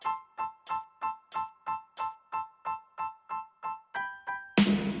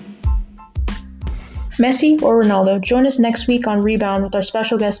Messi or Ronaldo? Join us next week on Rebound with our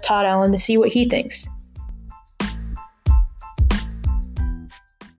special guest Todd Allen to see what he thinks.